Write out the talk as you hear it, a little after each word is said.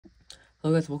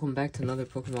Hello guys, welcome back to another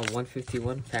Pokemon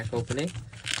 151 pack opening.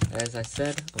 As I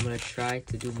said, I'm going to try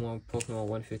to do more Pokemon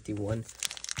 151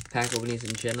 pack openings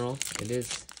in general. It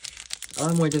is a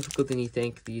lot more difficult than you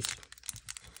think. These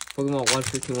Pokemon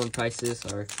 151 prices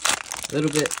are a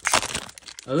little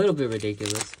bit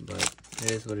ridiculous, but it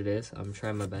is what it is. I'm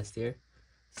trying my best here.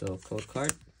 So, code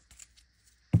card.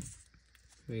 Here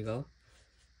we go.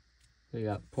 We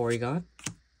got Porygon,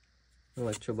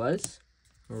 Electabuzz,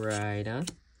 Rhydon,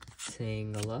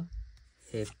 Tangela,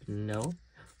 Hypno,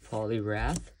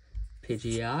 Poliwrath,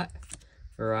 Pidgeot,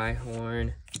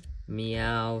 Rhyhorn,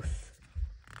 Meowth.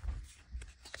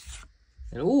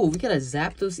 And ooh, we got a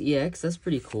Zapdos EX, that's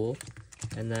pretty cool.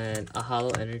 And then a Holo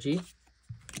Energy.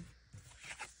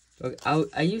 Okay,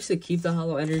 I used to keep the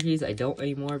Holo Energies, I don't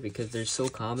anymore because they're so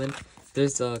common.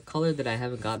 There's a color that I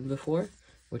haven't gotten before,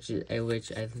 which I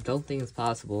don't think is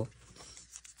possible.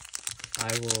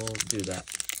 I will do that.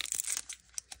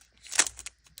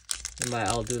 And by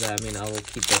I'll do that, I mean I will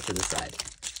keep that to the side.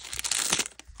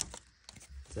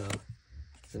 So,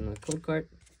 it's in the code card.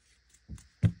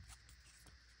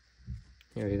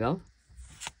 Here we go.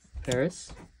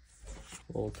 Paris,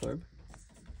 Voltorb,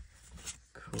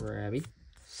 Krabby,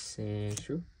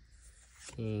 Sandshrew,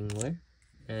 Kingler,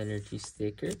 Energy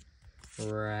Sticker,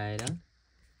 Rhydon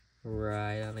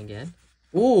again.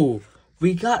 Ooh,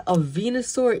 we got a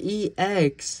Venusaur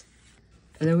EX,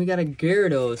 and then we got a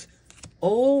Gyarados.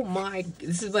 Oh my,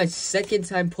 this is my second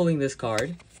time pulling this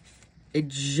card. It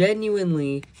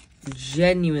genuinely,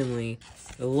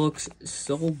 it looks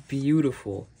so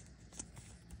beautiful.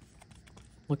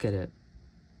 Look at it.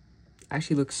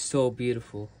 Actually looks so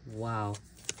beautiful. Wow.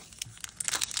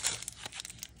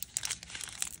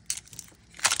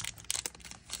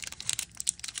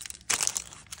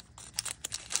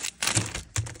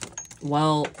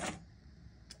 Well,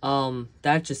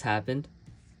 that just happened.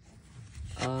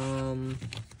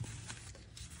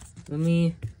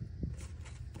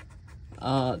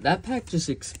 That pack just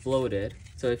exploded.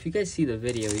 So if you guys see the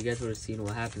video, you guys would have seen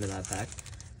what happened to that pack.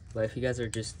 But if you guys are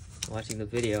just watching the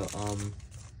video,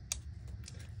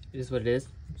 it is what it is.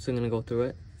 So I'm gonna go through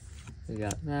it. We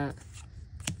got that.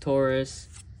 Taurus,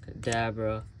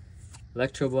 Kadabra,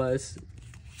 Electabuzz,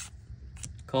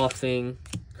 Coughing,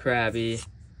 Krabby,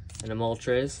 and a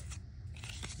Moltres.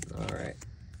 Alright.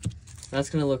 That's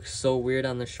gonna look so weird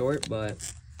on the short, but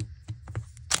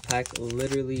the pack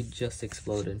literally just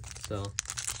exploded, so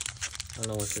I don't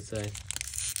know what to say.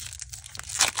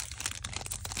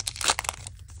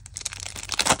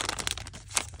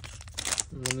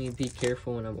 Let me be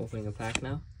careful when I'm opening a pack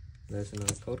now. There's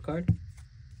another code card.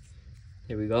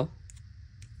 Here we go.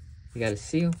 We got a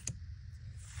Seal,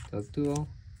 Dugduo,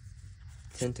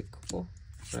 Tentacle,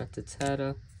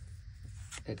 Rattata,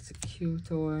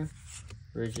 Executor,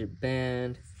 Rigid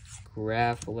Band,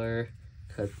 Grappler,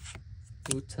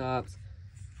 Kabutops,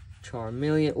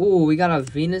 Charmeleon. Ooh, we got a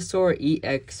Venusaur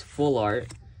EX Full Art.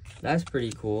 That's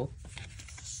pretty cool.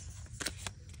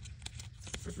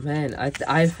 Man, I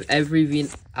have every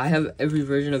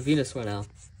version of Venusaur now.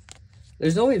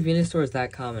 There's no way Venusaur is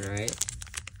that common, right?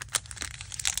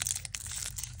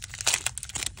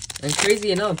 And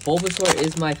crazy enough, Bulbasaur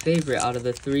is my favorite out of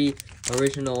the 3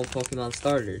 original Pokemon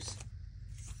starters.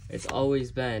 It's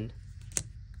always been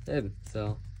him,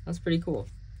 so that's pretty cool.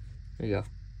 There we go.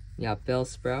 You got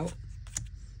Bellsprout,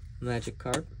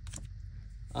 Magikarp,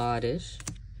 Oddish,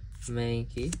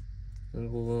 Mankey,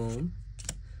 Gloom,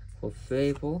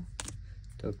 Clefable,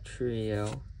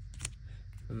 Dugtrio,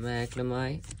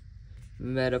 Magnemite,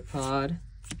 Metapod,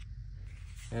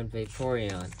 and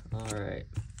Vaporeon. Alright.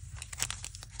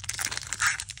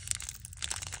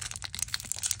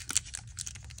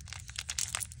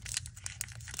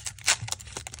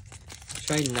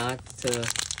 Try not to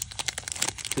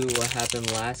do what happened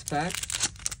last pack.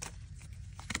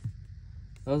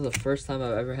 That was the first time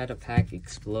I've ever had a pack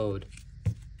explode.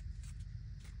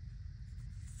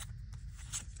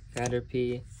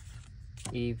 Caterpie,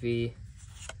 Eevee,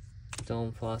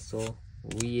 Dome Fossil,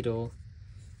 Weedle,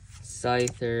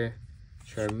 Scyther,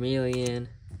 Charmeleon,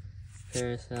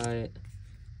 Parasite,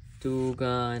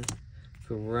 Dugong,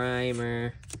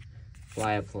 Grimer,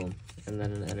 Vileplume, and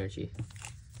then an Energy.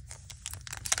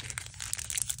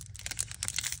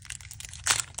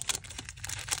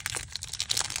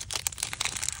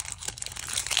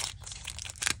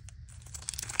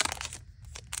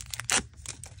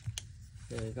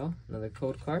 There we go, another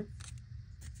code card.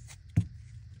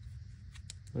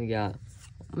 We got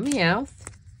Meowth,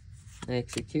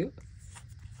 Execute,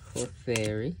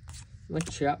 Clefairy,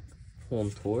 Machop,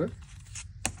 Hauntor,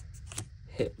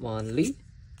 Hitmonlee,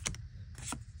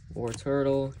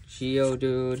 Wartortle,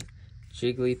 Geodude,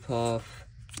 Jigglypuff,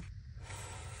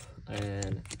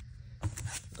 and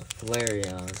a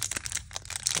Flareon.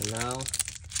 And now,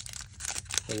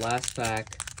 the last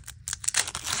pack,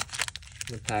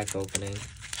 the pack opening.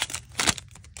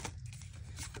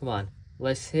 Come on,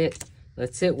 let's hit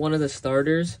one of the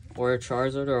starters, or a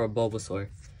Charizard, or a Bulbasaur.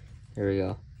 Here we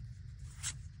go.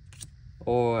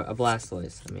 Or a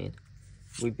Blastoise, I mean.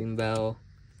 Weeping Bell,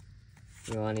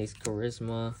 Ioani's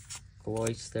Charisma,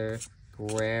 Cloyster,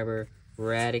 Grabber,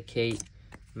 Eradicate,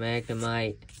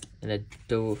 Magnemite, and a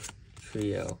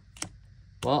Trio.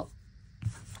 Well,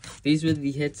 these were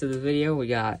the hits of the video. We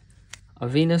got a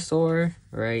Venusaur,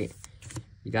 right?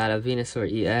 We got a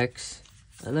Venusaur EX,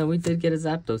 and then we did get a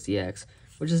Zapdos EX,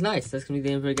 which is nice. That's going to be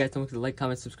the end of the video, guys. Don't forget to like,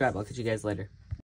 comment, subscribe. I'll catch you guys later.